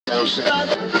Uh,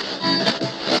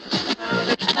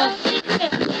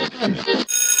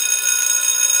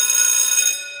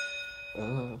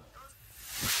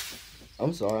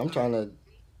 I'm sorry. I'm trying to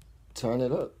turn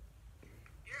it up.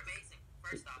 You're amazing.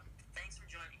 First off, thanks for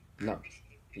joining. I No, appreciate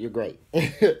you. you're great. What do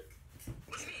you mean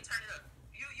turn it up?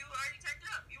 You already turned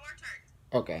it up. You are turned.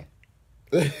 Okay.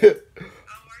 How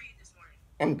are you this morning?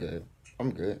 I'm good.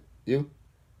 I'm good. You?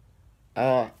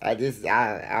 I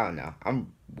don't know.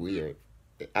 I'm weird.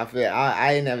 I feel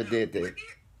I ain't never did We're this.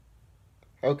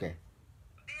 here. Okay.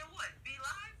 Being what? Be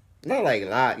live? Not like a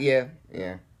lot. Yeah.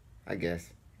 Yeah. I guess.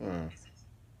 Is it? Well,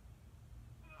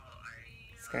 are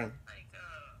you It's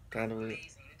kind of weird.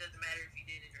 amazing. It doesn't matter if you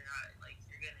did it or not. Like,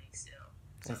 you're going to excel.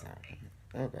 So, That's all hey.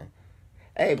 right. Okay.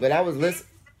 Hey, but I was listening.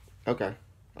 Okay.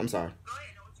 I'm sorry. Go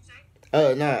ahead. Know what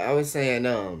you say? No, I was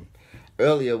saying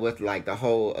earlier with like the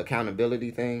whole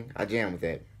accountability thing. I jam with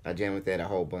that. I jam with that a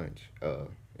whole bunch.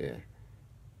 Yeah.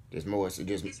 Just more so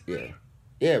just It's yeah. real.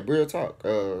 Yeah, real talk.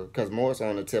 Cause more so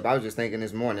on the tip. I was just thinking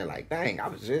this morning, like, dang, I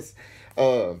was just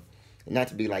uh not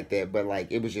to be like that, but like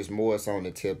it was just more so on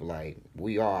the tip, like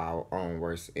we are our own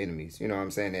worst enemies. You know what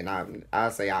I'm saying? And I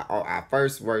say our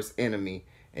first worst enemy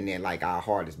and then like our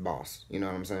hardest boss. You know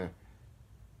what I'm saying?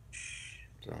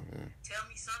 So Tell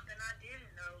me something I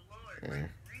didn't know, Lord. yeah.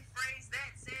 Rephrase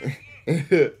that. Say it Yeah. again.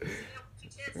 Say it with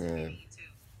your chest if Yeah. you need to.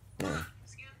 Yeah.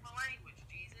 Excuse my language,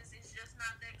 Jesus. It's just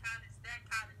not that kind of, it's that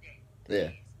kind of day.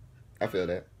 Yeah. It is. I feel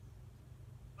that.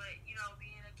 But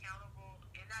being accountable,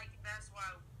 and like that's why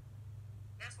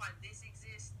this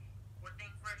exists. We're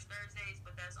Think Fresh Thursdays,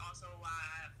 but that's also why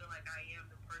I feel like I am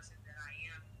the person that I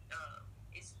am.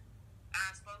 It's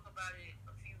I spoke about it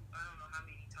I don't know how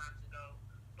many times ago,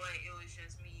 but it was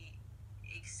just me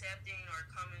accepting or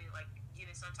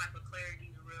getting some type of clarity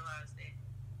to realize that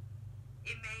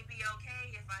it may be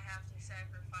okay if I have to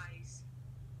sacrifice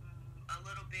a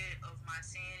little bit of my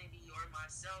sanity or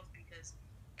myself, because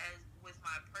as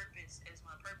my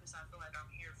purpose, I feel like I'm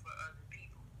here for other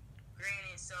people.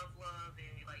 Granted, self-love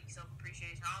and like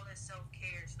self-appreciation, all that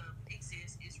self-care stuff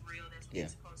exists, is real, that's what Yeah.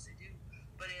 you're supposed to do.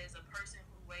 But as a person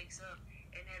who wakes up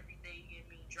and everything in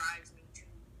me drives me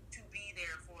to be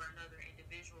there for another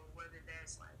individual, whether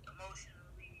that's like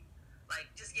emotionally, like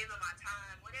just giving my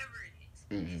time, whatever it is,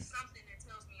 it's something that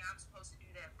tells me I'm supposed to do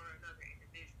that for another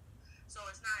individual. So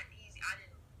it's not easy.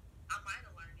 I might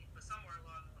have learned it, but somewhere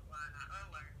along the line I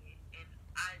unlearned it, and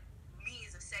me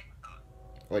is a second thought.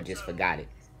 Or just So forgot it.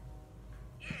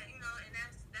 yeah, and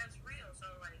that's real. So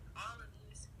like all of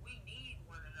this, we need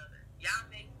one another. Y'all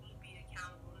make me be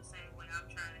accountable the same way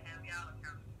I'm trying to have y'all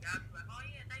accountable. Y'all be like, oh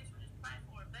yeah, thanks for this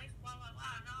platform, thanks blah blah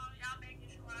blah. No, y'all making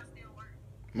sure I still work.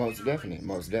 Most definitely.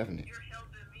 Most definitely. You're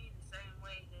helping me the same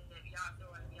way that y'all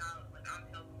feel like I'm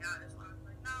helping y'all. That's why I'm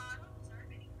like, no, I don't deserve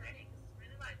any credit, because it's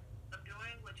really like I'm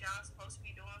doing what y'all supposed to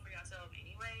be doing for yourself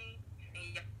anyway,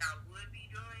 and y'all would be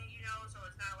doing, So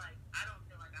it's not like I don't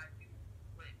feel like I do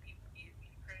what people give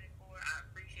me credit for. I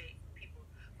appreciate people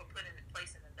for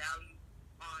placing a value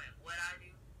on what I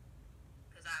do,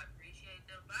 because I appreciate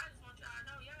them. But I just want y'all to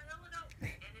know, y'all hella dope.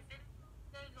 And if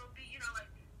anything's gonna be, like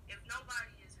if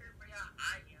nobody is here for y'all,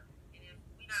 I am. And if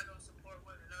we not gonna support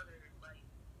one another, like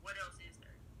what else is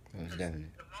there? Most Because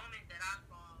definitely. the moment that I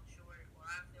fall short or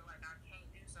I feel like I can't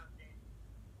do something,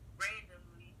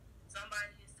 randomly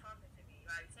somebody is talking to me,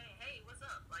 like saying, hey, what's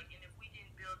up? Like, and if we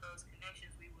didn't build those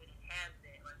connections, we wouldn't have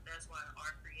that. Like, that's why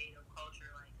our creative culture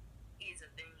is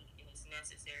a thing, and it's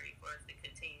necessary for us to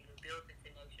continue to build the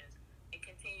connections and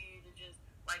continue to just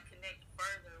connect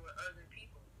further with other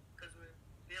people, because we're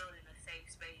building a safe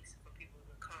space for people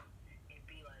to come and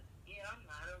be like, yeah, I'm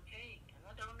not okay, and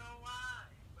I don't know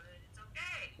why, but it's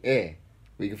okay. Yeah.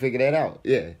 We can figure that out.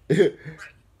 Yeah. Right.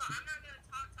 So I'm not gonna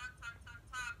talk,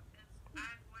 because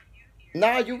I want you here.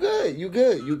 Nah, you good. You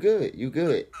good. You good. You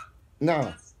good.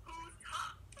 No. Who's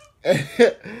top?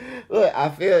 Look, I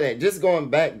feel that just going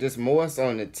back, just more so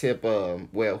on the tip of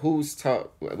who's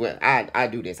talk. Well, I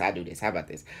do this. How about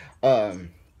this?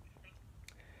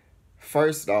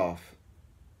 First off,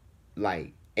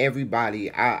 like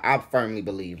everybody, I firmly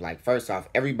believe, like first off,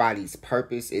 everybody's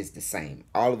purpose is the same.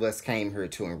 All of us came here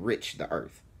to enrich the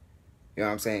earth. You know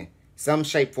what I'm saying? Some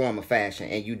shape, form, or fashion,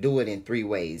 and you do it in three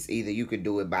ways. Either you could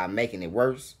do it by making it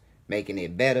worse, making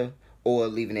it better, or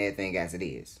leaving everything as it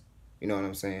is. You know what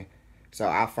I'm saying? So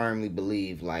I firmly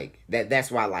believe like that. That's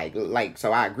why like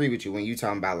so I agree with you when you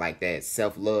talking about like that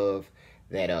self-love,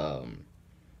 that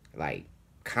like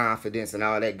confidence and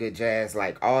all that good jazz.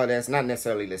 Like all that's not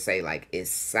necessarily to say like it's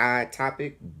side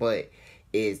topic, but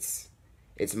it's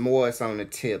more it's on the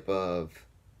tip of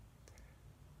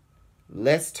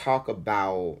let's talk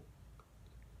about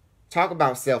talk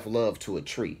about self-love to a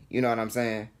tree. You know what I'm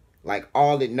saying? Like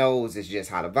all it knows is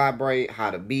just how to vibrate, how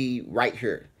to be right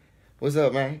here. What's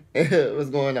up, man? What's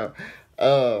going on?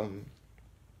 Um,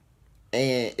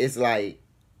 and it's like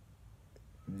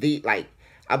the like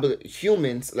I believe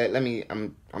humans. Let me.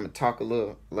 I'm gonna talk a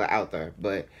little out there,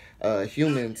 but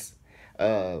humans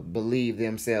believe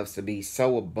themselves to be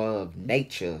so above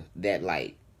nature that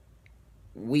like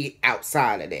we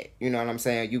outside of that. You know what I'm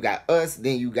saying? You got us,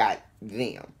 then you got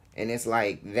them. And it's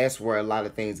like that's where a lot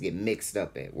of things get mixed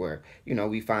up at, where,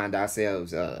 we find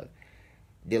ourselves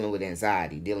dealing with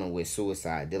anxiety, dealing with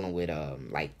suicide, dealing with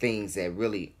like things that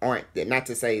really aren't that, not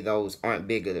to say those aren't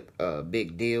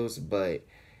big deals, but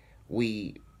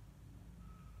we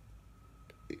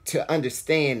to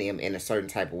understand them in a certain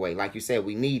type of way. Like you said,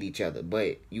 we need each other,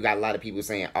 but you got a lot of people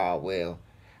saying, "Oh well,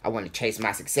 I want to chase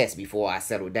my success before I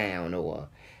settle down,"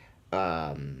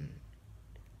 um,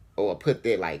 or put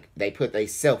their like they put they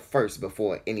self first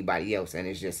before anybody else, and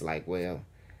it's just like, well,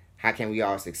 how can we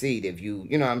all succeed if you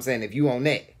know what I'm saying, if you on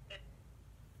that?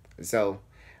 So,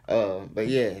 but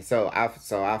yeah, so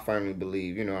I firmly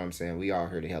believe, you know what I'm saying, we all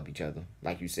here to help each other,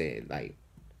 like you said, like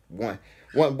one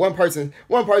one person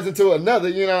to another,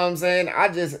 you know what I'm saying. I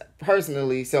just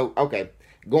personally, so okay,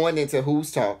 going into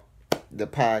Who's Talk, the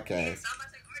podcast. Yes, I'm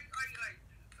about to say, Artie.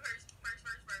 First.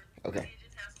 We Okay. did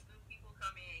just have some new people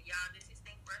come in. Y'all, this is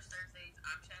Think Fresh Thursdays.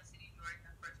 I'm Chasatie Jordan,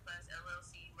 First Class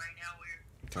LLC. Right now, we're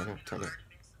talking to Turn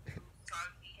Ardimus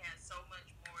Talk. He has so much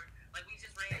more. Like, we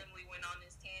just randomly went on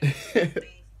this tangent.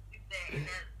 Things with that, and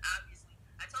that obviously,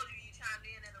 I told you chimed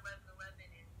in at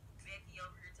 11:11, and Becky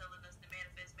over here telling us to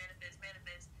manifest, and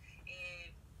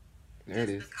There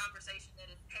it just is. the conversation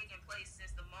that has taken place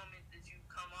since the moment that you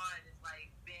come on is like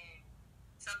been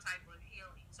some type of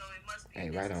healing. So it must be Hey,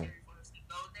 right on. necessary for us to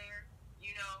go there,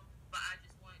 But I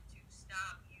just want to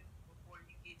stop you before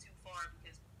you get too far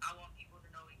because I want people to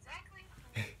know exactly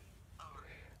who you are.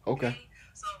 Okay.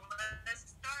 So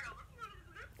let's start over.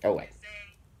 Oh wait. And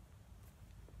say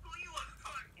who you are.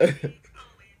 And then go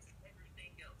into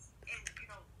everything else. And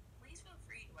please feel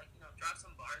free to drop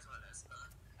some bars on us.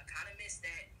 I kind of miss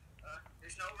that.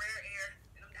 There's no rare air,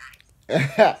 and I'm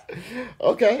dying.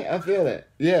 Okay, I feel that.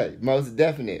 Yeah, most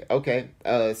definite. Okay.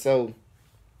 So,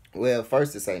 well,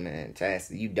 first to say, man,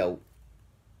 Chastity, you dope.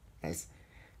 That's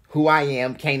who I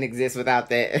am. Can't exist without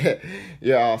that.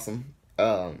 You're awesome.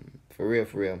 For real,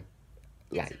 for real.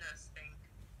 It's Like, an us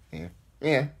thing.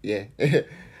 yeah.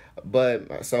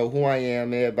 But so who I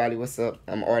am, everybody. What's up?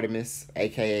 I'm Ardimus,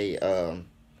 aka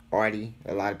Artie.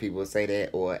 A lot of people say that,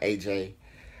 or AJ.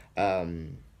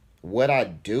 What I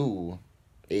do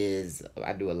is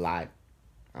I do a lot.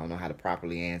 I don't know how to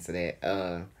properly answer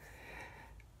that.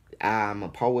 I'm a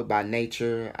poet by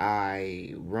nature.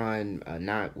 I run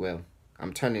not well.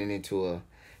 I'm turning it into a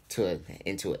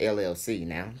LLC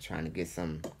now. Trying to get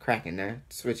some cracking there.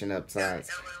 Switching up sides.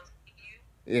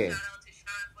 Yeah. Shout out to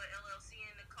Shine for LLC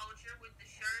in the culture with the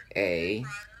shirt. Hey,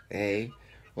 hey.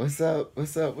 What's up?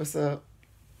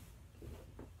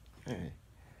 Hey.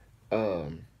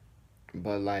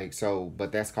 But like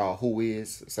but that's called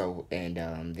Whois. So and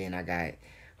then I got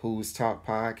Who's Talk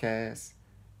podcast.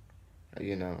 I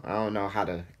don't know how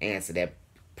to answer that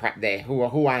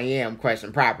who I am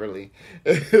question properly.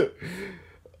 It's no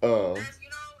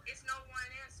one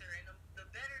answer, and the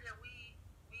better that we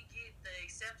get the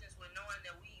acceptance with knowing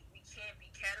that we can't be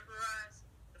categorized,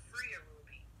 the freer we'll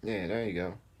be. Yeah, there you go.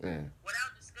 Yeah.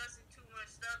 Without discussing too much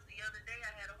stuff, the other day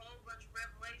I had a whole bunch of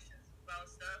revelations about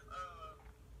stuff.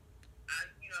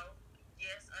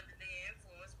 Yes, under the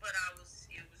influence, but it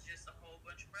was just a whole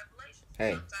bunch of revelations.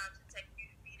 Hey. Sometimes it takes you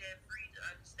to be that free to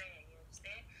understand, you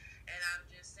understand? And I'm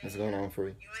just saying, what's going on,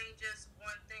 free? You ain't just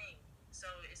one thing, so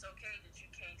it's okay that you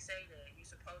can't say that. You're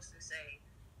supposed to say,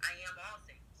 I am all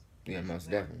things. Yeah, most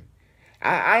definitely.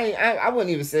 I wouldn't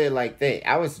even say it like that.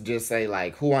 I would just say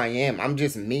like who I am. I'm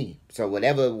just me. So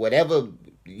whatever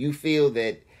you feel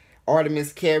that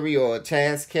Ardimus carry or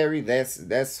Chaz carry,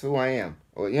 that's who I am.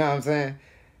 Or you know what I'm saying?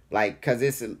 Like, cause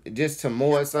it's just to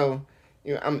more so,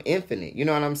 I'm infinite. You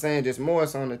know what I'm saying? Just more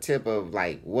so on the tip of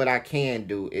like what I can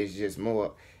do is just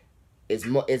more.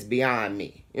 It's beyond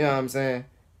me. You know what I'm saying?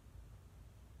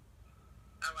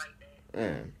 I like that.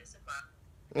 Yeah. It's about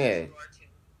Yeah. you are too.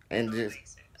 And So it just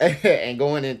makes sense. and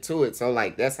going into it, so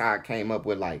like that's how I came up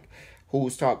with like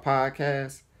Who's Talk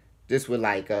podcast. Just with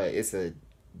like it's a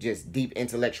just deep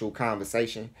intellectual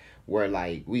conversation where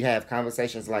like we have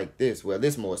conversations like this. Well,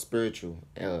 this more spiritual,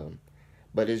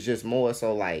 but it's just more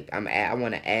so like I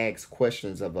want to ask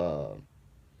questions of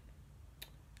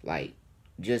like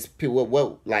just people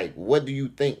what do you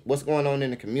think, what's going on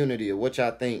in the community, or what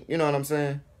y'all think, you know what I'm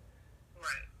saying?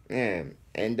 Right. Yeah.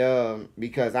 And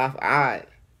because I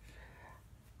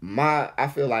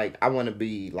feel like I want to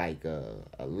be like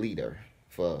a leader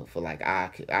for like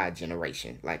our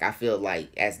generation. Like I feel like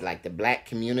as like the black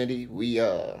community,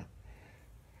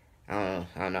 I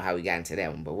don't know how we got into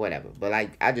that one, but whatever. But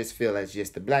like I just feel as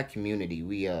just the black community,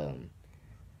 we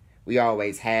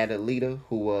always had a leader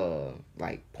who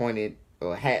like pointed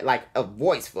or had like a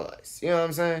voice for us. You know what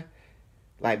I'm saying?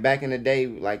 Like back in the day,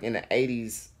 like in the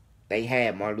 80s, they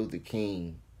had Martin Luther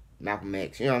King, Malcolm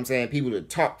X. You know what I'm saying? People to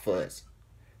talk for us.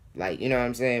 Like, you know what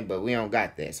I'm saying? But we don't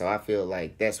got that. So I feel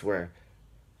like that's where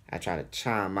I try to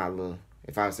chime my little,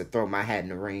 if I was to throw my hat in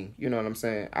the ring, you know what I'm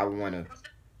saying? I would want to,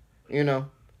 you know,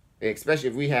 especially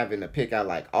if we having to pick out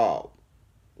like, oh,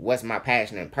 what's my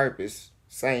passion and purpose?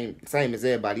 Same as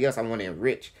everybody else. I want to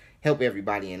enrich, help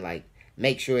everybody, and like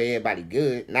make sure everybody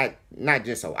good. Not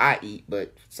just so I eat,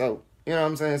 but so you know what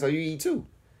I'm saying. So you eat too.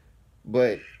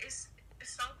 But it's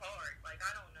so hard. Like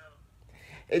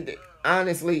I don't know.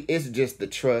 honestly, it's just the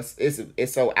trust.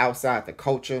 It's so outside the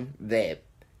culture that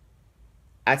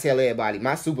I tell everybody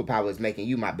my superpower is making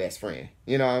you my best friend.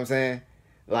 You know what I'm saying?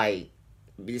 Like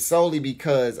solely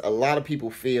because a lot of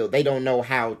people feel they don't know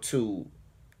how to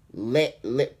let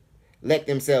let let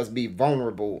themselves be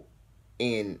vulnerable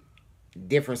in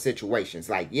different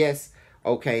situations. Like, yes,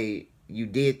 okay, you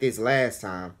did this last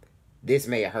time. This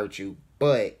may have hurt you,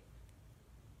 but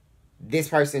this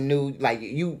person knew. Like,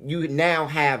 you now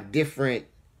have different,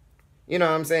 you know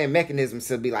what I'm saying, mechanisms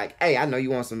to be like, hey, I know you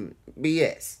want some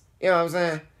BS. You know what I'm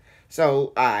saying?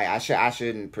 So I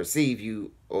shouldn't perceive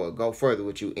you or go further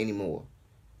with you anymore.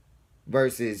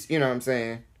 Versus, you know what I'm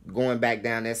saying, going back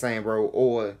down that same road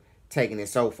or taking it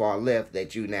so far left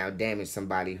that you now damage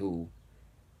somebody who,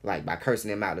 like, by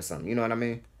cursing them out or something. You know what I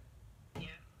mean? Yeah,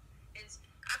 it's.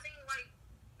 I think like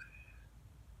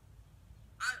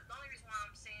the only reason why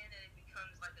I'm saying that it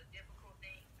becomes like a difficult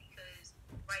thing because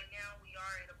right now we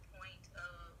are at a point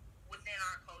of within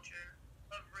our culture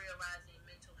of realizing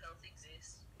mental health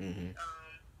exists, Mm-hmm.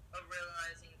 of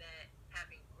realizing that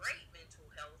having great mental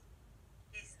health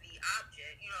is the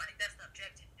object. You know, like that's the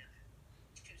objective to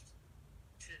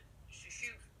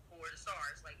shoot for the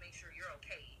stars. Like make sure you're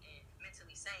okay and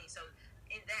mentally sane. So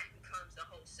in that becomes the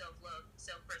whole self love,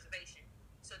 self preservation.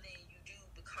 So then you do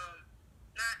become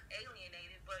not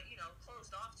alienated, but you know,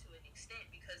 closed off to an extent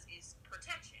because it's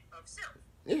protection of self.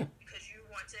 Yeah. Because you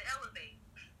want to elevate.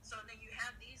 So then you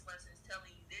have these lessons telling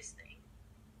you this thing.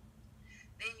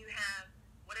 Then you have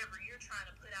whatever you're trying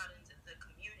to put out into the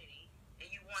community, and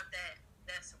you want that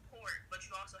support, but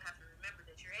you also have to remember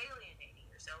that you're alienating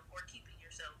yourself or keeping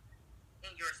yourself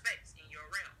in your space, in your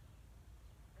realm,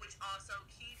 which also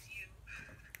keeps you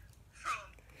from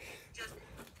just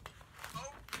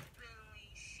openly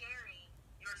sharing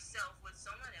yourself with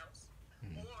someone else,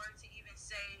 or to even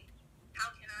say,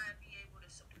 how can I be able to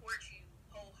support you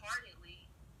wholeheartedly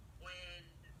when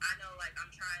I know like I'm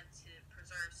trying to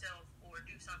preserve self or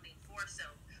do something for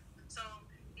self. So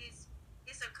it's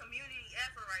a community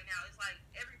effort right now. It's like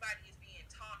everybody is being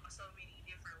taught so many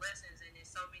different lessons and there's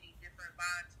so many different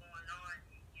vibes going on,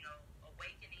 you know,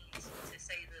 awakenings to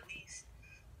say the least.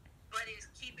 But it's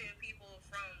keeping people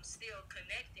from still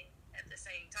connecting at the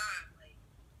same time. Like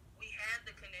we had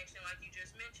the connection, like you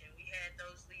just mentioned. We had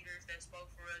those leaders that spoke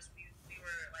for us. We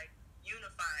were like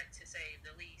unified to say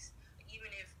the least. Even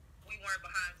if we weren't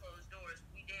behind closed doors,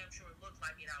 we damn sure looked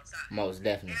like it outside. Most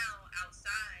definitely. Now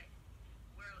outside,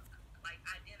 we're like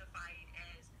identified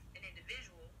as an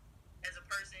individual, as a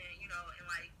person, you know, and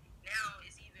like now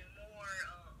it's even more,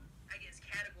 I guess,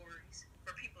 categories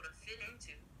for people to fit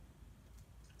into.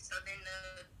 So then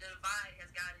the divide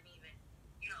has gotten even,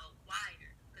 you know,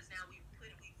 wider because now we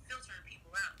filtering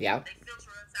people out. Yeah. They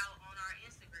filter us out on our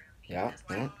Instagram feed. Yeah. That's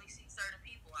why you only see certain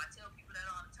people. I tell people that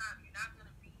all the time. You're not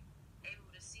gonna be able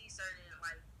to see certain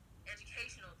like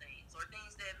educational things or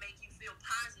things that make you feel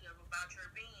positive about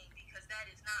your being because that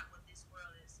is not what this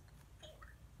world is for.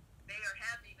 They are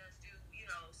having us do, you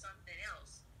know, something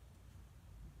else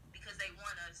because they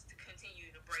want us to continue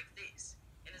to break this.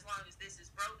 And as long as this is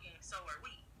broken, so are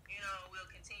we. You know, we'll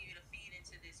continue to feed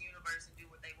into this universe and do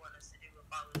what they want us to do and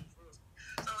follow these rules.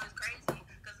 So it's crazy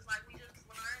because it's like we just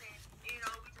learning. You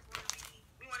know,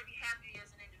 we want to be happy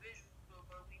as an individual,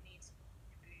 but we need to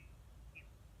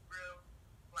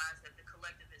realize that the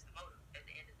collective is the motive. At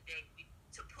the end of the day,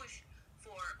 to push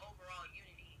for overall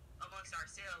unity amongst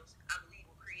ourselves, I believe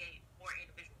will create more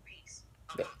individual peace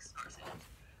amongst ourselves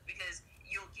because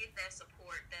you'll get that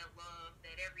support, that love,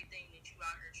 that everything that you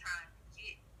out here trying to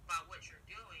get by what you're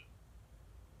doing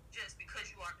just because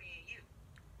you are being you.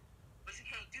 But you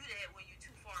can't do that when you're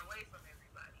too far away from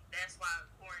everybody. That's why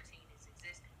quarantine is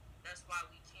existing. That's why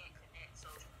we can't connect so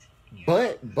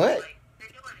But Like, they're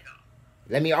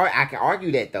doing it all. I can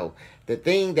argue that though. The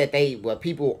thing that what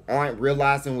people aren't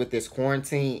realizing with this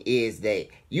quarantine is that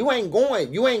you ain't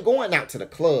going out to the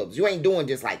clubs. You ain't doing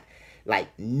just like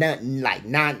nothing, like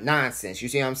nonsense. You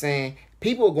see what I'm saying?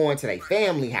 People are going to their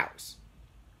family house.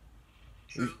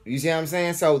 You see what I'm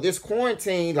saying? So this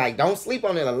quarantine, like, don't sleep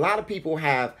on it. A lot of people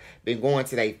have been going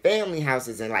to their family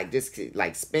houses and like just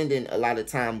like spending a lot of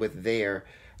time with their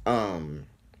Devil's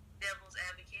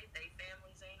advocate, they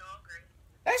families ain't all great.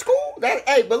 That's cool.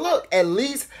 But look, at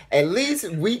least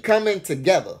we coming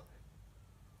together.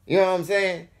 You know what I'm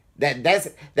saying?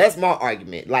 That's my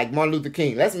argument. Like Martin Luther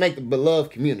King, let's make the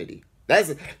beloved community. That's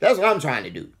what I'm trying to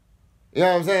do. You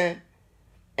know what I'm saying?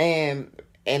 And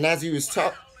as you was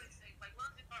talking, Like,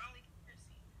 love is our only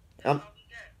currency. That's I'm all we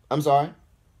got. I'm sorry. No,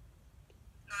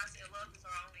 I said love is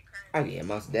our only Oh currency. yeah,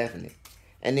 most definitely.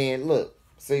 And then look,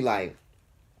 see, like,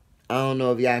 I don't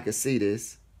know if y'all can see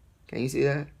this. Can you see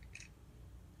that?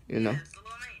 You know? It's the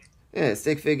little man. Yeah,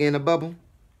 stick figure in a bubble.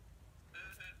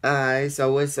 Alright,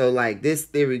 so like this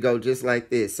theory go just like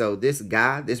this. So this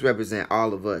guy, this represent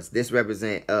all of us. This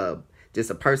represent just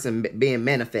a person being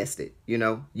manifested. You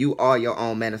know, you are your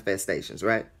own manifestations,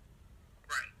 right?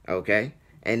 Right. Okay,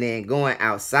 and then going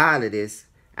outside of this,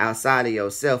 outside of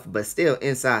yourself, but still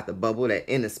inside the bubble,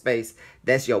 that inner space,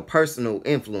 that's your personal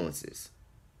influences.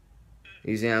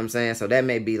 You see what I'm saying? So that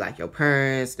may be like your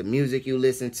parents, the music you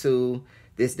listen to,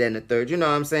 this, that, and the third. You know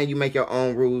what I'm saying? You make your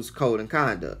own rules, code, and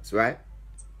conducts, right?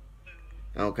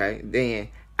 Okay. Then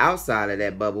outside of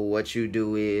that bubble, what you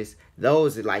do is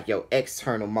those are like your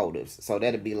external motives. So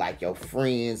that'll be like your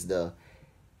friends, the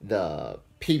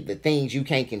things you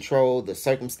can't control, the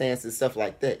circumstances, stuff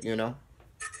like that. You know.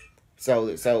 So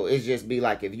it's just be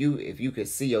like if you could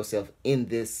see yourself in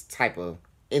this type of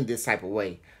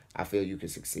way, I feel you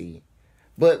could succeed.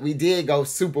 But we did go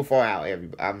super far out.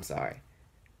 I'm sorry.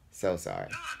 So sorry.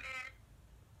 No, man.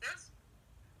 That's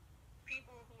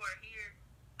people who are here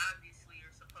obviously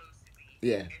are supposed to be.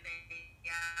 Yeah. And they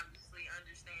obviously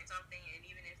understand something, and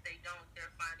even if they don't,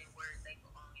 they're finding where they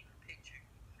belong in the picture.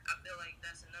 I feel like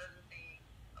that's another thing.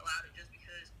 A lot of just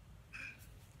because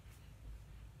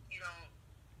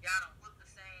y'all don't look the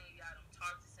same, y'all don't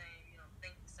talk the same, you don't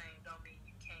think the same, don't mean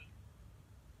you can't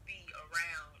be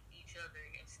around each other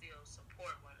and still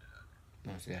support one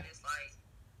another. Yeah. It's like,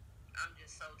 I'm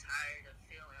just so tired of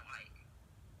feeling like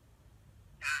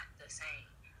not the same.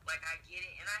 Like, I get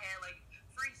it, and I had like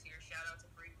Freeze here. Shout out to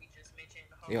Free. We just mentioned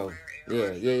the whole rare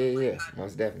air. Yeah.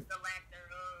 Most definitely. The lack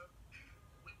thereof.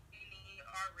 We need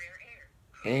our rare air.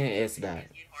 And it's not.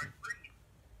 Get hard to breathe.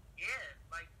 Yeah,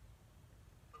 like,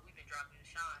 but we've been dropping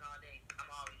Sean all day. I'm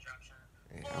always dropping Sean.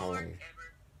 Yeah, always.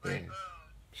 Ever. Like,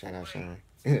 Shout out Sean.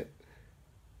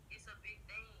 It's a big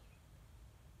thing.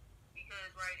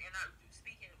 Because, right, and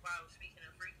while I was speaking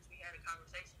to Free, because we had a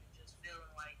conversation, just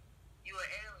feeling like you an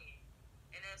alien.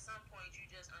 And at some point, you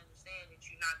just understand that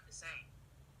you're not the same.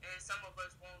 And some of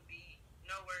us won't be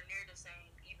nowhere near the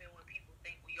same, even when people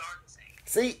think we are the same.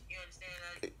 See? You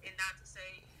understand? And not to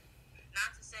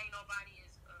say nobody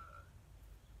is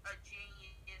a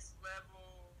genius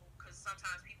level, because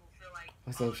sometimes people feel like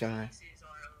what's up, Sean? Geniuses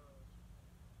are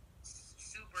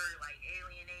super like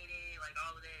alienated, like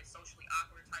all of that socially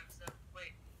awkward type stuff.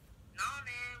 But nah,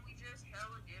 man, we just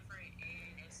hella different,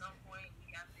 and at some point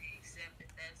we have to accept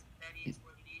that is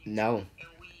what it is. No. And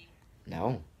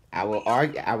No. I will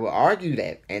argue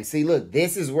that. And see, look,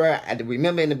 this is where I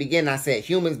remember in the beginning I said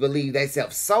humans believe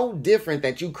themselves so different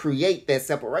that you create that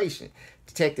separation.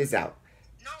 Check this out.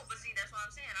 No, but see, that's what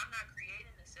I'm saying. I'm not creating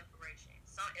the separation.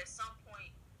 So at some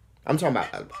point, I'm talking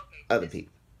about other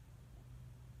people.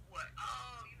 What?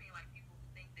 Oh, you mean like people who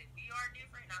think that we are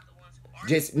different, not the ones who are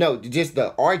Just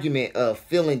the argument of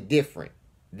feeling different.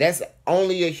 That's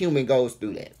only a human goes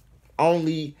through that.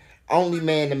 Only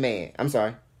man to man. I'm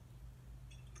sorry.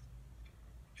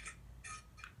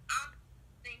 I'm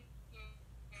thinking,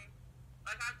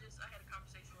 like I had a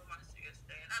conversation with my sister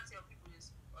yesterday, and I tell people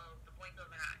this the blink of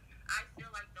an eye. I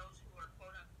feel like those who are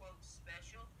quote unquote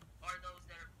special are those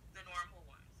that are the normal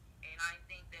ones, and I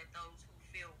think that those who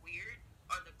feel weird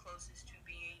are the closest to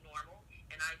being normal,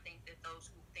 and I think that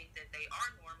those who think that they are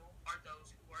normal are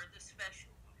those who are the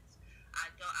special ones.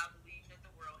 I believe that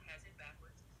the world has it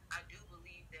backwards. I do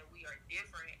believe that we are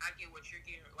different. I get what you're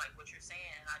getting, like what you're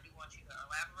saying, and I do want you to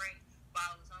elaborate. But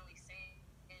I was only saying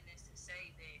this to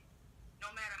say that no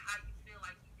matter how you feel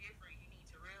like you're different, you need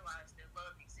to realize that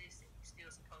love exists and you're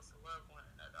still supposed to love one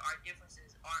another. Our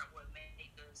differences aren't what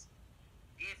make us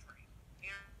different.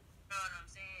 You know what I'm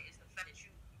saying? It's the fact that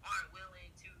you aren't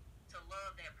willing to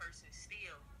love that person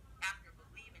still after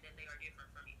believing that they are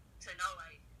different from you. To know,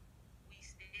 like,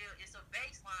 it's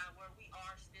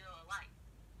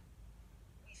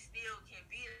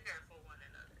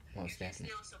Most can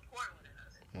definitely. still support one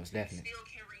another. Most You definitely. still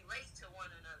can relate to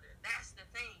one another. That's the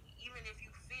thing. Even if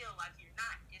you feel like you're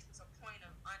not, it's a point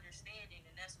of understanding,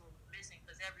 and that's what we're missing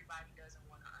because everybody doesn't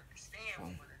want to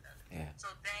understand one another. Yeah. So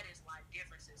that is why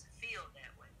differences feel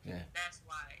that way. Yeah. That's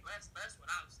why. That's what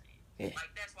I'm saying. Yeah.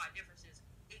 Like that's why differences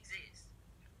exist.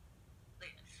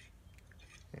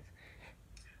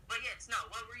 But yes, no.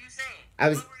 What were you saying?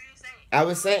 What were you saying? I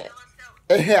was saying.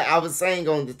 I was saying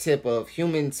on the tip of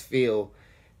humans feel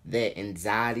that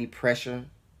anxiety pressure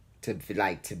to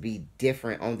be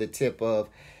different on the tip of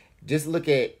just look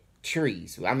at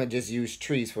trees. I'm gonna just use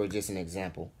trees for just an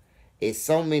example. It's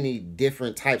so many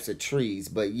different types of trees,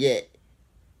 but yet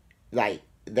like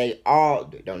they all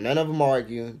don't none of them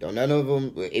argue. Don't none of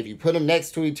them if you put them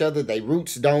next to each other, they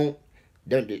roots don't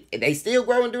they still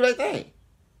grow and do their thing.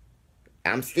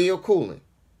 I'm still cooling.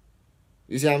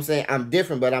 You see what I'm saying? I'm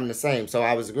different, but I'm the same. So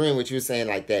I was agreeing with you saying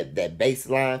like that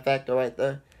baseline factor right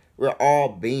there. We're all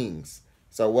beings.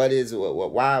 So why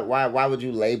would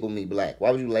you label me black?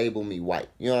 Why would you label me white?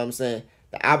 You know what I'm saying?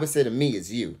 The opposite of me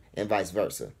is you, and vice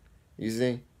versa. You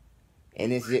see?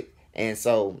 And it's it. And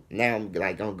so now I'm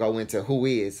like gonna go into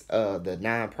Whois, the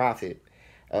nonprofit,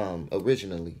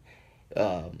 originally.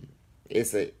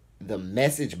 It's the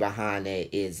message behind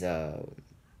that is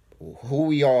who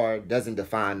we are doesn't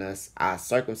define us. Our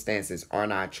circumstances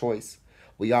aren't our choice.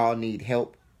 We all need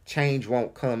help. Change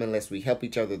won't come unless we help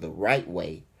each other the right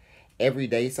way. Every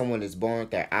day someone is born with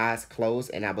their eyes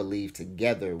closed, and I believe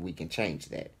together we can change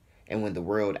that. And when the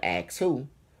world asks who,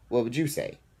 what would you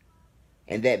say?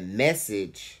 And that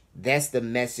message, that's the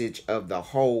message of the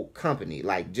whole company.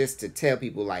 Like, just to tell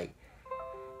people, like,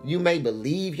 you may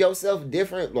believe yourself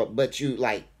different, but you,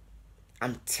 like,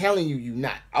 I'm telling you, you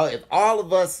not. If all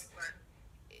of us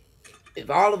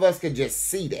could just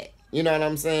see that, you know what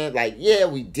I'm saying? Like, yeah,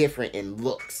 we different in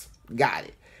looks, got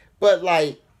it. But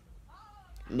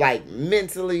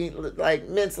mentally,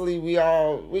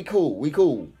 we cool.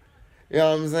 You know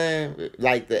what I'm saying?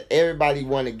 Like everybody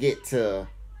want to get to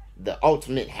the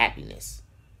ultimate happiness,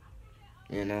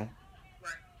 you know.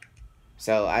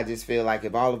 So I just feel like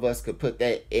if all of us could put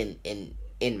that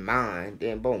in mind,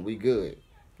 then boom, we good.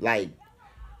 Like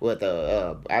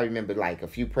I remember like a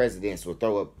few presidents would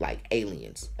throw up like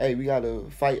aliens. Hey, we gotta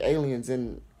fight aliens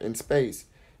in space.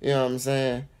 You know what I'm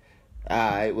saying? All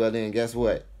right. Well then, guess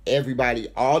what? Everybody,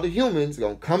 all the humans,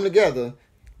 gonna come together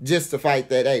just to fight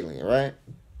that alien, right?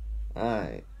 All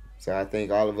right. So I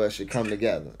think all of us should come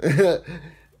together.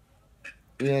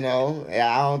 You know,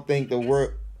 I don't think the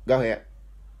world. Go ahead.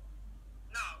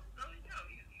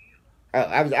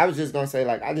 I was just gonna say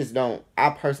like I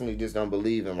personally just don't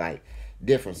believe in like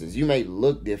differences. You may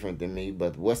look different than me,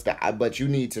 but but you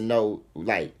need to know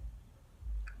like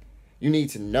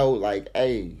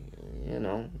hey, you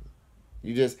know,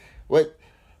 you just what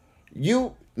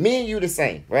me and you the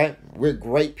same, right? We're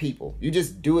great people. You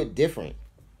just do it different.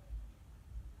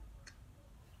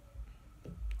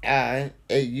 Alright.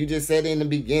 Hey, you just said in the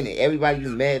beginning, everybody you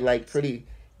met like pretty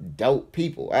dope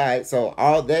people. Alright, so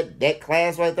all that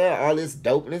class right there, all this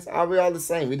dopeness, we all the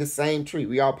same. We the same tree.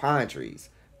 We all pine trees.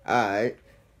 Alright.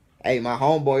 Hey, my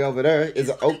homeboy over there is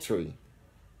an oak tree.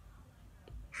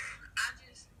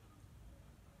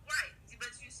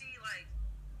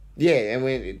 Yeah, and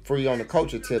when for you on the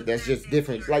culture tip, that's just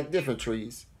different, like different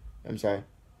trees. I'm sorry.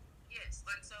 Yes,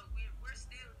 like so we're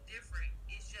still different.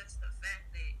 It's just the fact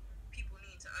that people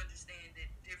need to understand that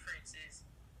differences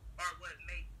are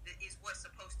what's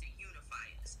supposed to unify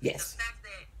us. Yes. The fact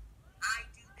that I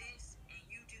do this and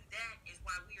you do that is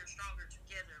why we are stronger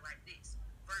together like this.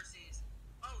 Versus,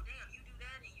 oh damn, you do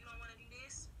that and you don't want to do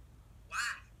this. Why?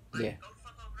 Like, go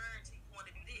fuck over there until you want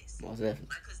to do this. Most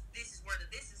definitely. Like, cause this is where the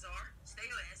thises are. Stay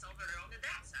your ass over there on the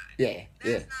that side. Yeah.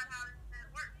 That's not how that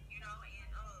works, you know.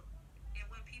 And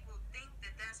when people think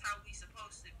that that's how we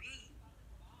supposed to be,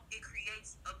 it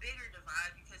creates a bigger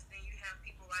divide because then you have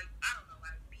people like I don't know,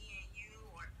 like me and you,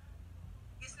 or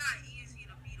it's not easy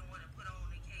to be the one to put on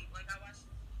the cape. Like I watched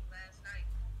last night.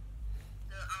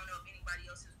 I don't know if anybody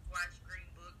else has watched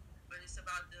Green Book, but it's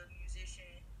about the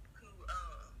musician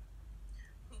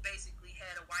who basically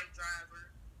had a white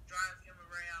driver drive him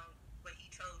around, but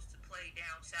he chose to play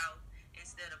down south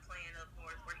instead of playing up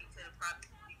north, where he could have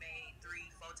probably made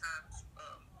 3-4 times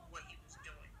what he was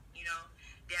doing, you know,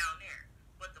 down there.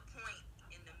 But the point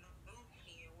in the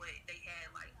movie and what they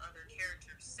had like other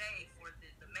characters say for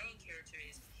the main character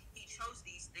is he chose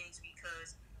these things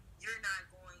because you're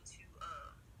not going to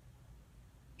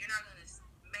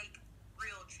make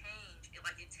real change.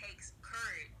 It takes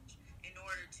courage in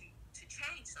order to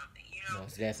change something, you know.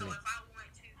 Most definitely. So if I want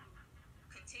to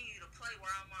continue to play where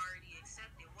I'm already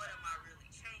accepted, what am I really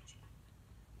changing?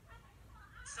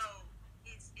 So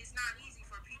it's not easy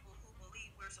for people who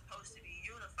believe we're supposed to be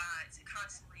unified to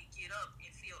constantly get up and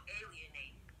feel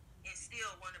alienated and still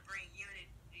want to bring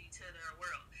unity to their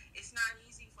world. It's not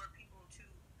easy for people to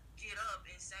get up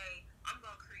and say, I'm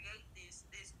going to create this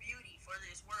beauty for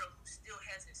this world who still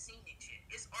hasn't seen it yet.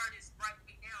 It's artists right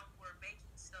now who are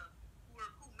making stuff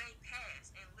who may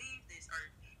pass and leave this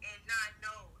earth and not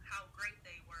know how great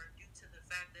they were due to the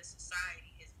fact that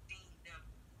society has deemed them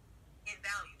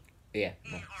invaluable. Yeah.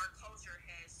 And our culture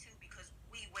has too, because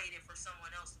we waited for someone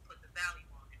else to put the value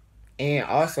on it. And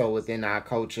also within our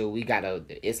culture,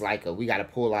 it's like we gotta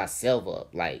pull ourselves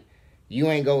up. Like, you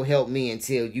ain't gonna help me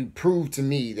until you prove to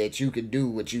me that you could do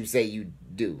what you say you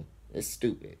do. It's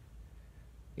stupid.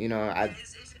 You know,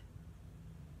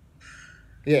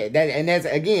 yeah,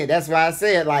 that's why I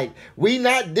said, like, we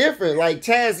not different. Like,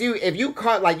 Chaz, if you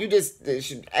caught, like, you just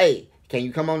hey, can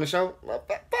you come on the show? Well,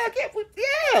 fuck it,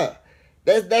 yeah.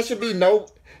 That should be no,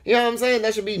 you know what I'm saying?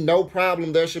 There should be no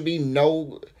problem. There should be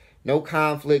no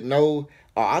conflict. No,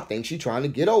 oh, I think she trying to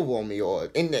get over on me,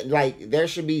 like, there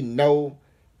should be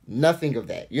nothing of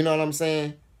that. You know what I'm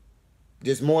saying?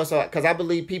 Just more so, because I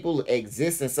believe people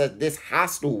exist in such this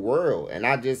hostile world, and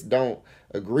I just don't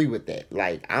agree with that.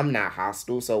 Like, I'm not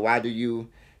hostile, so why do you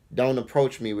don't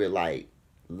approach me with, like,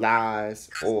 lies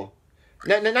or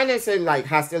not necessarily like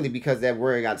hostility, because that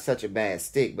word got such a bad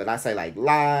stick, but I say like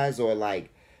lies, or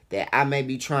like that I may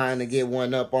be trying to get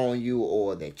one up on you,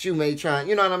 or that you may try,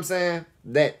 you know what I'm saying?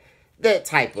 That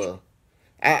type of,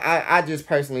 I just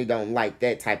personally don't like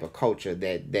that type of culture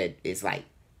that is like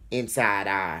inside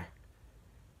our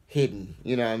hidden,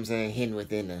 you know what I'm saying, hidden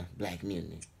within the black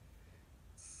community.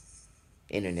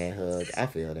 Internet hug, I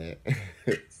feel that.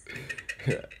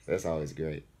 That's always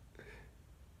great.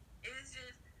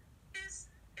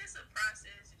 It's a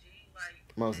process, G. Like,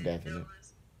 most definitely.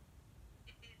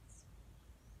 It's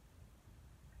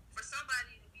for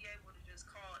somebody to be able to just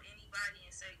call anybody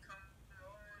and say, "Come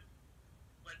on,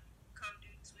 like, come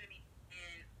do this with me,"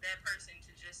 and that person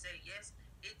to just say yes.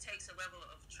 It takes a level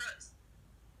of trust,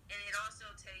 and it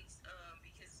also takes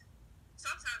because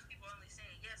sometimes people only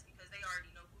saying yes because they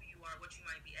already know who you are, what you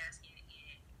might be asking,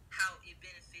 and how it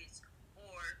benefits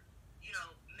or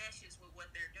meshes with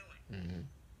what they're doing. Mm-hmm.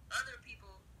 Other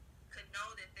people could know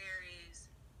that there is,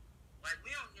 like,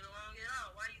 we don't get along at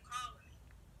all. Why are you calling me?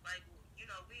 Like,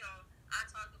 I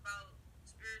talk about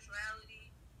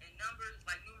spirituality and numbers,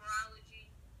 like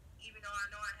numerology, even though I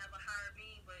know I have a higher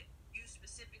being, but you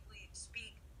specifically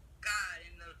speak God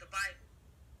and the Bible.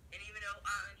 And even though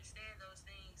I understand those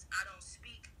things, I don't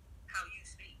speak how you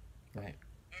speak. Right.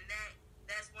 And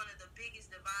that's one of the biggest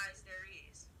divides there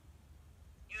is.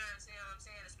 You understand what I'm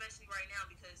saying? Especially right now,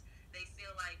 because they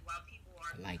feel like while people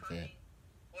are becoming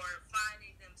or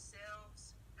finding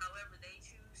themselves however they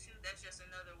choose to, that's just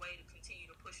another way to continue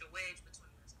to push a wedge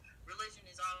between us. Religion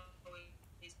has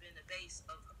always been the base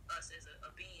of us as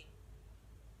a being.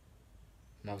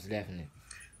 Most definitely.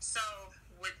 So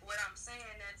with what I'm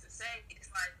saying that to say,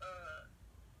 it's like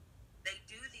they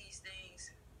do these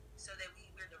things so that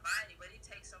we're divided, but it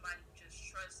takes somebody who just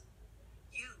trusts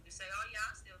you to say, oh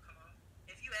yeah, I'll still come on.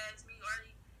 If you ask me,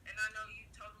 Artie, and I know you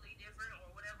totally different or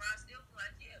whatever, I still feel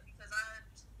like, yeah, because I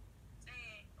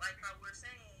understand, like how we're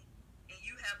saying, and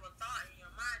you have a thought in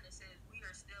your mind that says we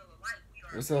are still alike.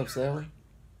 What's up, Sarah?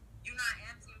 You're not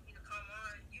asking me to come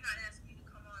on. You're not asking me to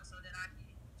come on so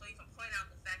you can point out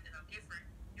the fact that I'm different.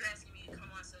 You're asking me to come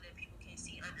on so that people can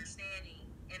see understanding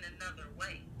in another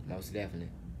way. Most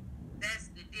definitely.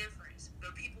 That's the difference.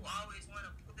 But people always want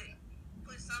to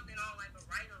put something on like a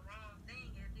right or wrong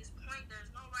thing. And at this point,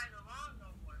 there's no right or wrong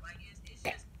no more. Like, it's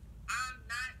just, I'm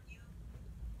not you.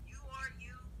 You are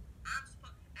you.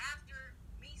 After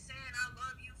me saying I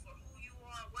love you for who you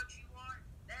are, what you are,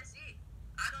 that's it.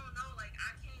 I don't know. Like,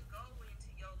 I can't go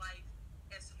into your life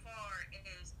as far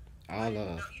as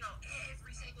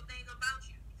every single thing about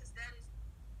you, because that is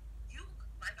you.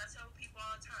 Like I tell people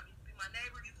all the time, you could be my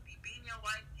neighbor, you could be beating your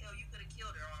wife, hell, you could have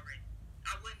killed her already.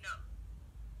 I wouldn't know.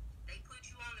 They put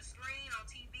you on the screen on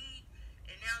TV,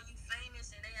 and now you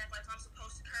famous, and they act like I'm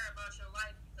supposed to care about your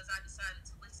life because I decided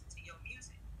to listen to your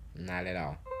music. Not at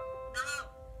all.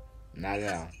 No. Not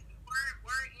at all.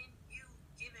 Where in you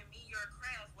giving me your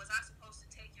craft was I supposed to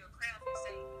take your craft and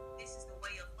say, this is the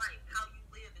way of life. How you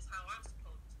live is how I'm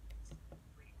supposed to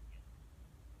live.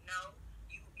 No,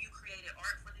 you created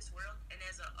art for this world, and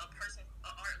as a person,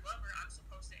 an art lover, I'm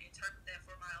supposed to interpret that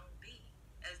for my own being,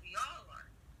 as we all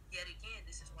are. Yet again,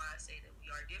 this is why I say that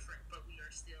we are different, but we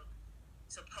are still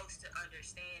supposed to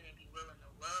understand and be willing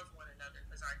to love one another,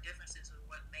 because our differences are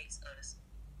what makes us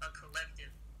a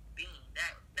collective being.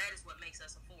 That is what makes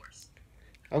us a force.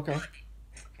 Okay. But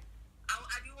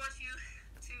I do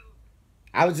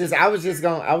I was just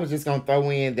gonna throw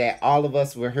in that all of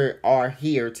us are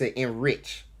here to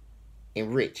enrich.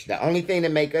 Enrich. The only thing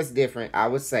that make us different, I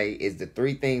would say, is the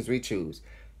three things we choose.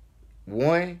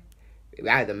 One,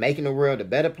 either making the world a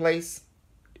better place.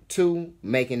 Two,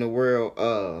 making the world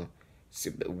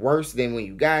worse than when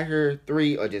you got here.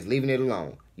 Three, or just leaving it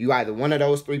alone. You either one of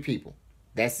those three people.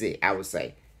 That's it, I would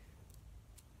say.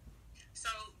 So,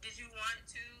 did you want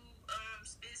to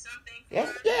spit something?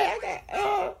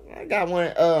 I got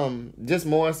one. Just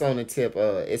more so on the tip.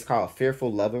 It's called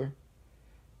Fearful Lover.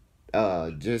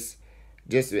 Just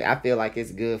I feel like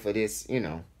it's good for this.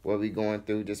 What we going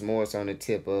through. Just more so on the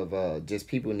tip of just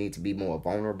people need to be more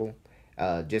vulnerable.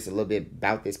 Just a little bit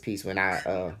about this piece when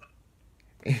I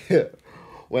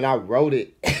when I wrote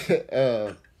it.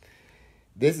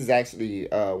 This is actually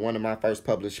one of my first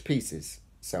published pieces.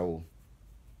 So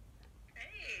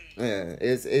yeah,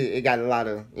 it got a lot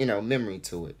of memory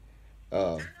to it.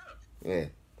 Yeah,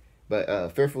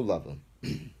 but Fearful Lover.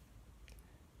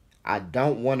 I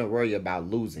don't want to worry about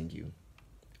losing you,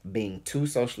 being too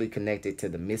socially connected to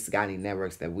the misguiding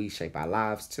networks that we shape our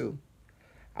lives to.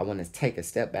 I want to take a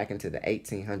step back into the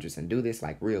 1800s and do this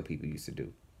like real people used to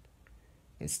do.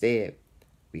 Instead,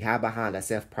 we hide behind our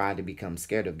self-pride to become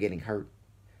scared of getting hurt,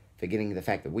 forgetting the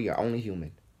fact that we are only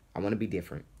human. I want to be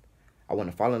different. I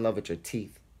want to fall in love with your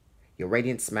teeth. Your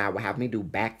radiant smile will have me do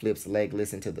backflips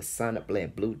legless into the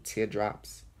sun-bled blue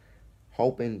teardrops,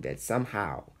 hoping that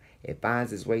somehow it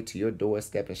finds its way to your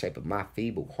doorstep in shape of my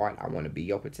feeble heart. I want to be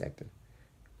your protector.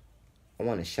 I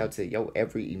want to shelter your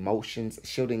every emotions,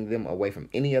 shielding them away from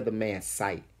any other man's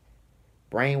sight,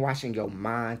 brainwashing your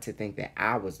mind to think that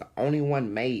I was the only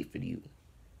one made for you.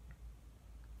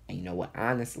 And you know what?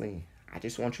 Honestly, I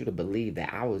just want you to believe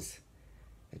that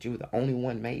you were the only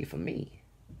one made for me.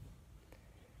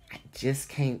 I just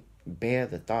can't bear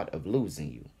the thought of losing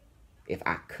you. If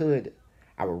I could,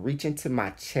 I would reach into my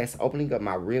chest, opening up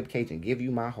my rib cage and give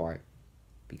you my heart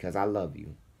because I love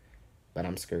you. But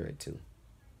I'm scared too.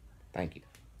 Thank you.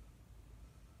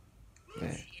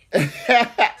 Yeah.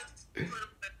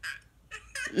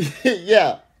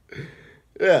 Yeah.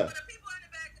 Yeah. For the people in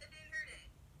the back that didn't hear that,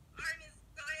 Ardimus,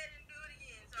 go ahead and do it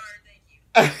again. Sorry,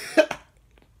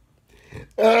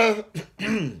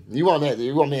 thank you. You want that?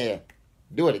 You want me to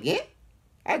do it again?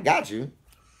 I got you.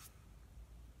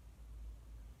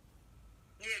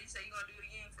 Yeah, you say you gonna do it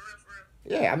again for real, for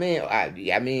real. Yeah,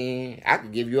 I mean, I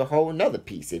could give you a whole nother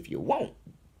piece if you want.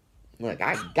 Look,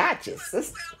 I got you,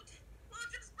 sister. Well,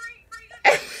 just bring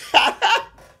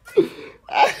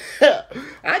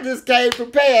I just came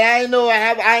prepared.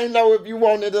 I ain't know if you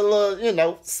wanted a little,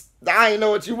 I ain't know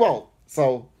what you want.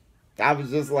 So I was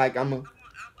just like, I want all of it.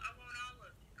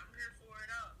 I'm here for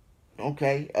it all.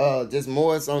 Okay. Just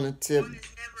more is on the tip. One is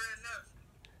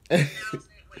never enough.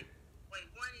 Wait.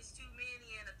 One is too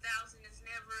many, and 1,000 is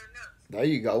never enough. There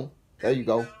you go. There you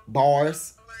go.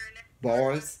 Bars.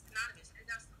 Bars.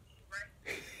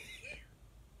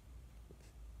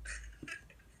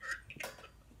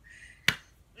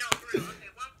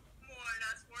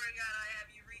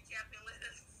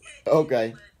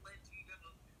 Okay. I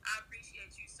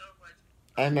appreciate you so much.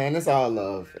 Hey man, it's all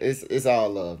love. It's all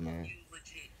love, man.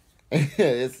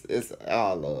 it's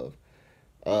all love.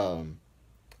 Um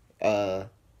let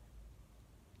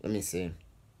me see.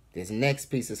 This next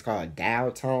piece is called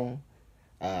Dial Tone.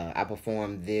 I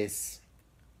performed this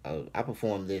I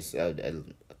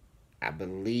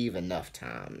believe enough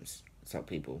times so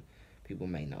people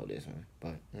may know this one.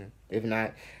 But if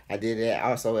not, I did it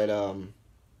also at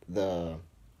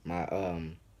my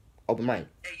open mic.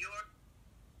 Hey, your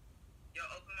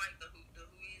open mic, the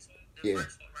Whois one, Yeah.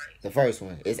 First one, right? The first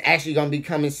one. It's actually gonna be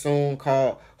coming soon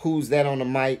called Who's That on the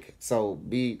Mic? So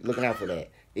be looking out for that.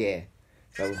 Yeah.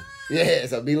 So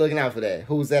be looking out for that.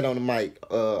 Who's That on the Mic?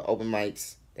 Open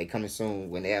mics. They coming soon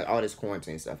when they have all this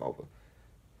quarantine stuff over.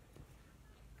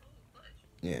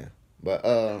 Yeah. But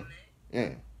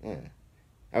yeah.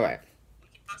 All right. We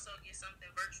can also get something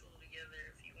virtual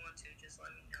together if you want to. Just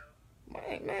let me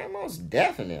know. Man, most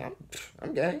definitely.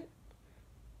 I'm game.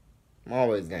 I'm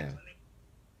always down.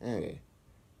 Okay.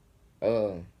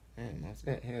 Man, most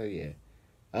that hell yeah.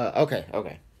 Okay.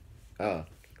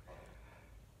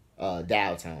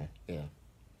 Dial Tone. Yeah.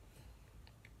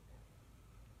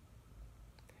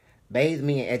 Bathe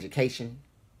me in education.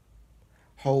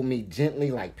 Hold me gently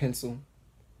like pencil.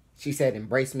 She said,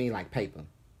 embrace me like paper.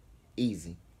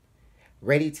 Easy.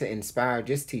 Ready to inspire,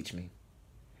 just teach me.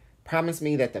 Promise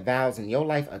me that the vows in your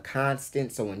life are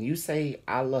constant, so when you say,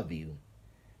 I love you,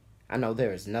 I know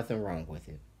there is nothing wrong with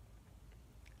it.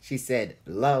 She said,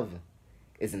 love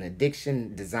is an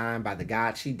addiction designed by the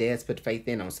God she dares put faith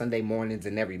in on Sunday mornings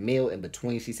and every meal in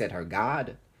between. She said her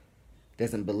God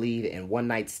doesn't believe in one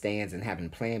night stands and having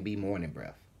plan B morning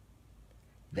breath.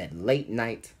 That late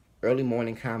night, early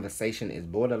morning conversation is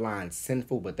borderline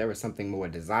sinful, but there is something more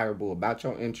desirable about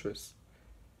your interests.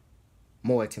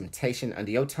 More temptation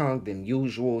under your tongue than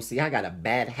usual. See, I got a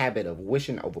bad habit of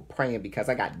wishing over praying because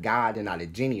I got God and not a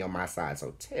genie on my side.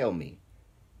 So tell me,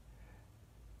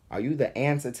 are you the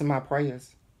answer to my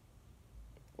prayers?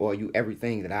 Or are you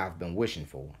everything that I've been wishing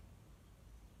for?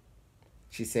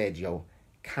 She said, your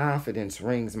confidence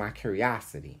rings my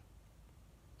curiosity.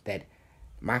 That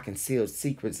my concealed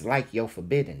secrets like your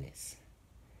forbiddenness.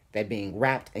 That being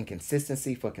wrapped in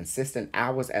consistency for consistent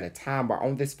hours at a time while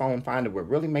on this phone finder what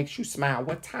really makes you smile.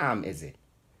 What time is it?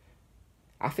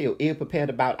 I feel ill-prepared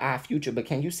about our future, but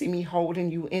can you see me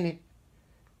holding you in it?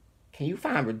 Can you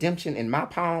find redemption in my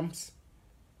palms?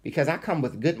 Because I come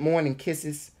with good morning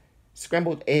kisses,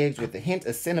 scrambled eggs with a hint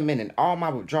of cinnamon, and all my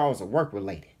withdrawals are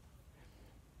work-related.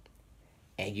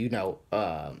 And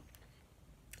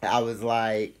I was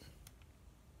like,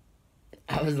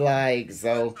 so.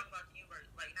 Talking about the universe,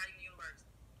 like not even the universe.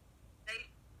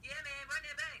 Yeah, man, run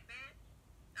that back, man.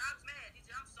 I was mad.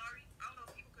 I'm sorry. I don't know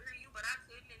if people could hear you, but I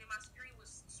couldn't, and my screen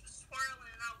was swirling,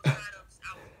 and I was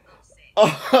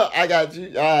upset. Oh, I got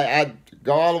you. I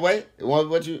go all the way.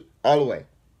 What you all the way?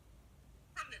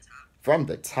 From the top. From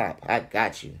the top. I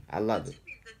got you. I love it.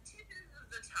 The tip of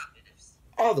the top of this.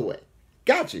 All the way.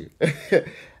 Got you.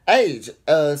 Age,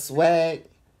 swag,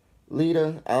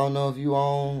 leader. I don't know if you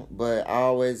on, but I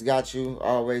always got you.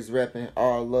 Always repping.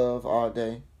 All love, all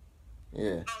day.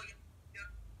 Yeah. Oh, yeah.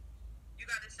 You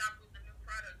got to shop with the new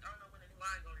product. I don't know when the new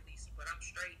line going to release, but I'm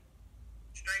straight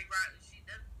right.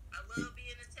 I love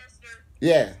being a tester.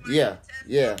 Yeah.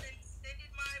 Send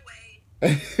it my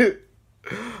way.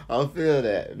 I feel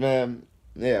that, man.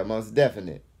 Yeah, most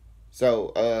definite. So,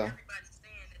 everybody's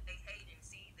saying that they hate and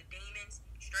see the demons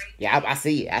straight. Yeah, I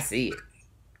see it.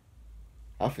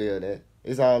 I feel that.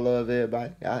 It's all love,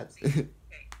 everybody. Okay. Look,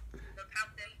 how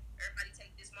they everybody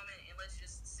take this moment and let's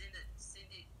just send it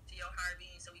to your higher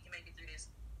being so we can make it through this.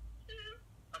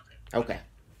 Okay.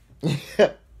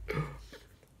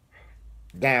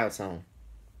 Down song.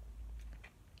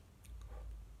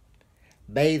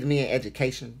 Bathe me in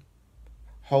education.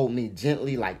 Hold me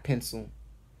gently like pencil.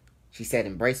 She said,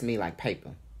 embrace me like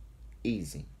paper.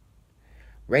 Easy.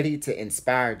 Ready to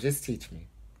inspire, just teach me.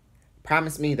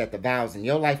 Promise me that the vows in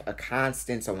your life are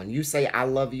constant, so when you say I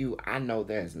love you, I know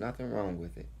there's nothing wrong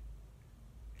with it.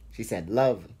 She said,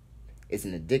 love is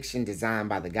an addiction designed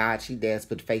by the God she dares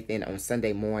put faith in on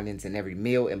Sunday mornings and every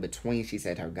meal in between. She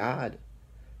said her God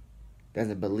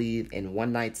doesn't believe in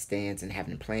one night stands and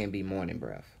having plan B morning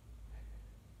breath.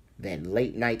 That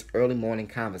late night, early morning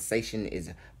conversation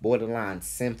is borderline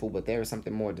sinful, but there is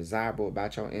something more desirable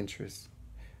about your interests.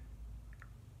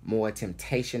 More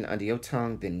temptation under your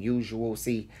tongue than usual.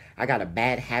 See, I got a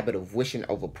bad habit of wishing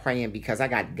over praying because I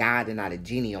got God and not a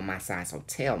genie on my side. So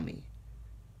tell me,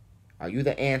 are you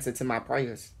the answer to my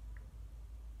prayers?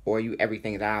 Or are you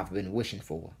everything that I've been wishing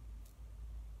for?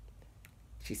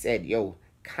 She said, your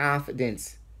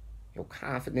confidence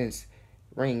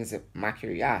rings my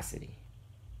curiosity.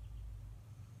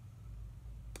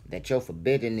 That your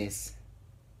forbiddenness,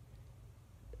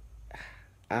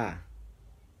 that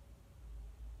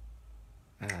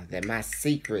my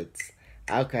secrets,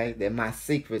 that my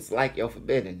secrets like your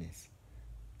forbiddenness.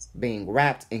 Being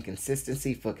wrapped in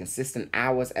consistency for consistent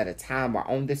hours at a time while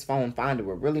on this phone finder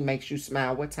what really makes you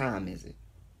smile. What time is it?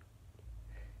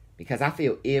 Because I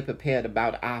feel ill-prepared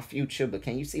about our future, but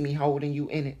can you see me holding you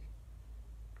in it?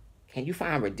 Can you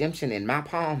find redemption in my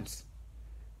palms?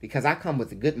 Because I come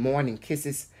with good morning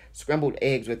kisses, scrambled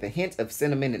eggs with a hint of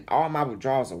cinnamon, and all my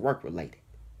withdrawals are work-related.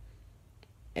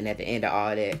 And at the end of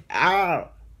all that,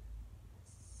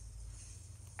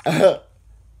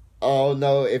 oh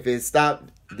no, if it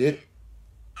stopped, I'm mad.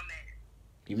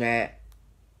 You mad?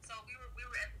 So we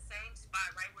were at the same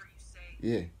spot right where you say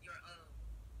Yeah.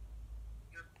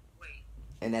 your wait.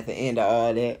 And at the end of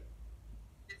all that,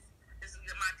 This is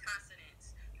my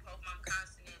consonants. You hope I'm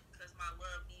consonant because my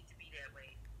love needs to be that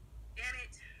way. Damn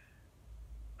it.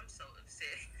 I'm so upset.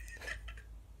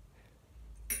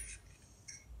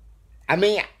 I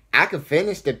mean, I could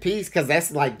finish the piece because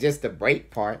that's like just the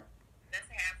break part. That's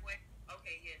halfway.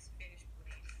 Okay, yes, finish,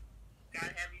 please.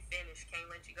 Gotta have you finish. Can't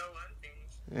let you go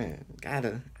unfinished.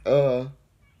 Gotta.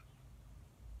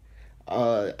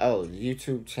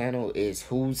 YouTube channel is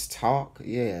Whois Talk.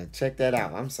 Yeah, check that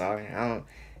out. I'm sorry.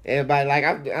 Everybody like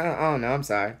I don't know. I'm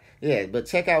sorry. Yeah, but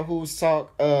check out Whois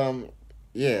Talk.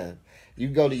 Yeah, you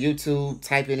go to YouTube,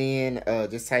 type it in.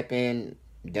 Just type in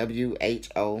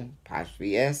WHO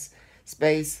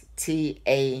space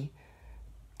TA.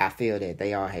 I feel that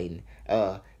they are hating.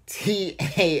 TALK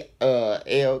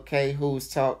Who's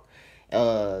Talk.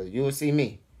 You'll see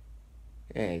me.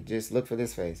 Yeah, just look for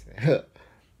this face.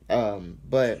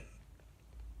 But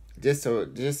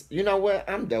just you know what?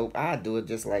 I'm dope. I'll do it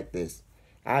just like this.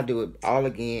 I'll do it all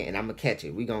again, and I'm gonna catch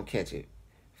it. We gonna catch it.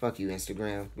 Fuck you,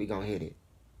 Instagram. We gonna hit it.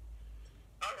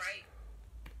 All right,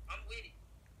 I'm with it.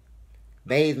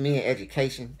 Bathe me in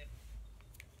education.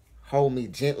 Hold me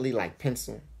gently like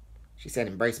pencil. She said,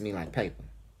 embrace me like paper.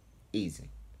 Easy.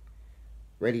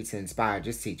 Ready to inspire,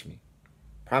 just teach me.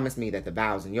 Promise me that the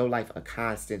vows in your life are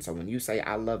constant, so when you say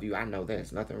I love you, I know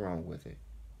there's nothing wrong with it.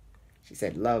 She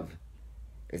said, love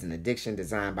is an addiction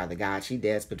designed by the God she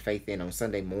dares put faith in on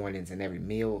Sunday mornings and every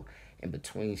meal in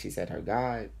between. She said her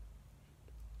God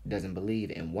doesn't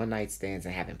believe in one night stands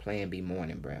and having plan B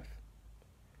morning breath.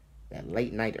 That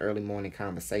late night, early morning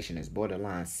conversation is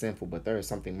borderline sinful, but there is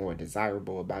something more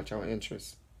desirable about your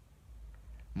interests.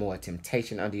 More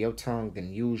temptation under your tongue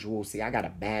than usual. See, I got a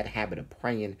bad habit of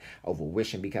praying over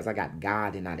wishing because I got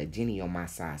God and not a genie on my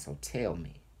side. So tell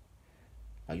me,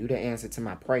 are you the answer to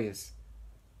my prayers?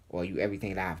 Or are you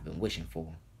everything that I've been wishing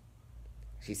for?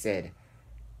 She said,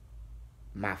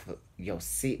 my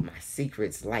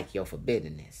secrets like your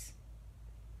forbiddenness.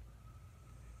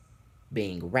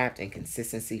 Being wrapped in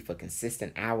consistency for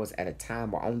consistent hours at a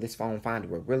time, or on this phone finder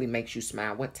what really makes you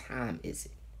smile. What time is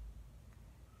it?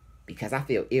 Because I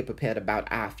feel ill-prepared about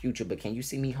our future, but can you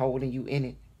see me holding you in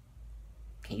it?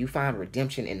 Can you find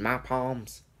redemption in my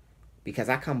palms? Because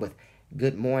I come with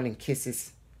good morning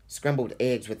kisses, scrambled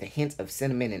eggs with a hint of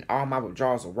cinnamon, and all my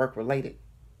withdrawals are work-related.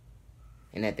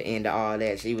 And at the end of all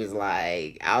that, she was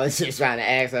like, I was just trying to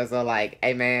ask her, so like,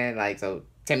 hey man, like, so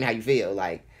tell me how you feel.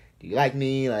 Like, do you like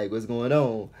me? Like, what's going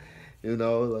on? You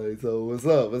know, like, so what's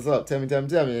up? What's up? Tell me.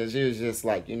 And she was just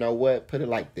like, you know what? Put it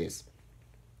like this.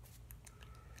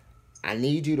 I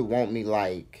need you to want me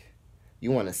like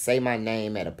you want to say my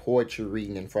name at a poetry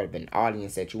reading in front of an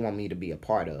audience that you want me to be a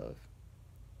part of.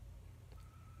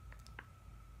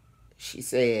 She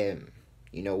said,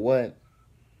 you know what?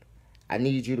 I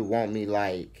need you to want me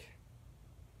like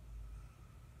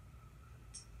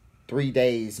 3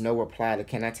 days, no reply to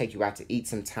can I take you out to eat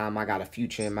sometime? I got a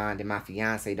future in mind and my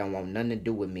fiance don't want nothing to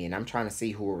do with me. And I'm trying to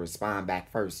see who will respond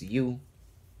back first, you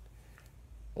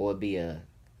or it'd be a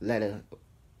letter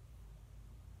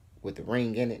with the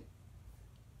ring in it.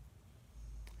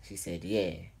 She said,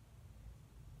 yeah,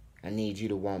 I need you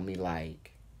to want me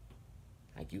like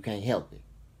you can't help it.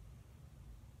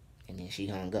 And then she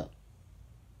hung up.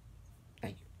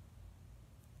 Thank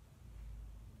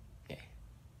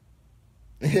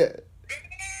you. Yeah.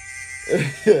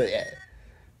 Yeah.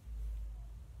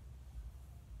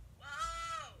 Whoa,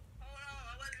 hold on,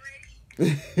 I wasn't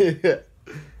ready.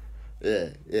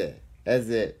 Yeah. That's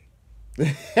it.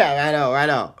 Right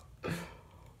on.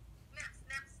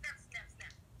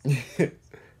 Snap.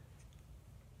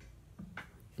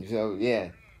 So yeah.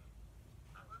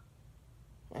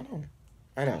 Right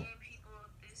on. Again, people,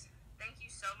 thank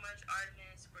you so much,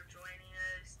 Ardimus, for joining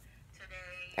us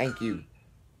today. Thank you.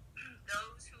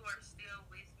 Those who are still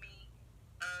with me,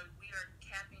 we are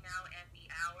capping out at the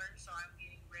hour, so I'm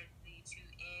getting ready to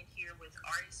end here with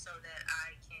artists so that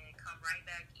I can come right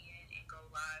back in and go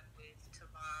live with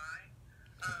Tavon,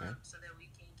 so that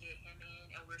we can get him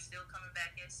in. And we're still coming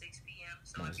back at 6 p.m.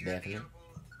 So Most if you're definitely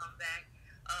available, come back.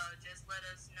 Just let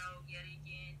us know yet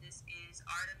again. This is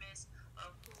Ardimus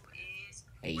of Whois.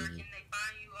 Hey. Where can they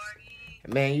find you, Artie?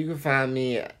 Man, you can find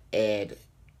me at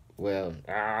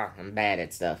I'm bad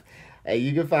at stuff.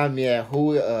 You can find me at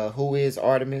Whois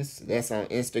Ardimus. That's on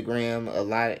Instagram a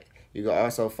lot. You can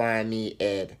also find me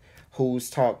at Who's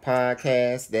Talk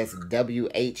Podcast. That's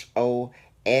WHOSTALK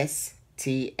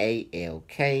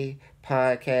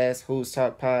Podcast. Who's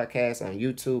Talk Podcast on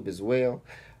YouTube as well.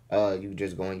 You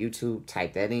just go on YouTube,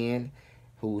 type that in,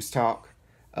 Who's Talk,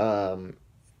 and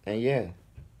yeah,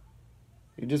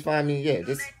 you just find me.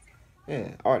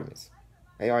 Ardimus,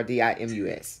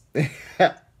 ARDIMUS. Thank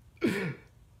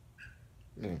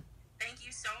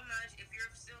you so much. If you're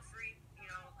still free,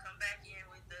 come back in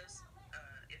with us.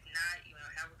 If not,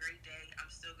 have a great day. I'm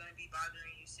still gonna be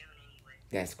bothering you soon anyway.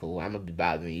 That's cool. I'm gonna be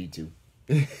bothering you too.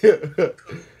 Cool.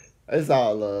 It's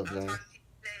all love, man.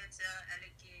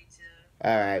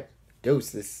 All right,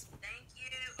 deuces.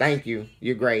 Thank you.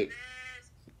 You're great.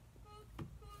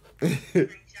 Smile.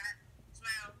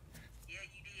 Yeah,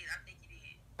 you did. I think you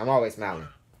did. I'm always smiling.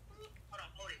 Hold on.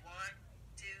 Hold it. 1,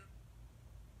 2,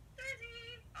 3.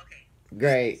 Okay.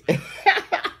 Great.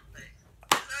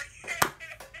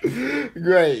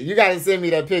 Great. You gotta send me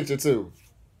that picture too.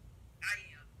 I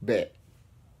am. Bet.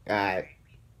 All right.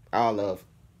 All love.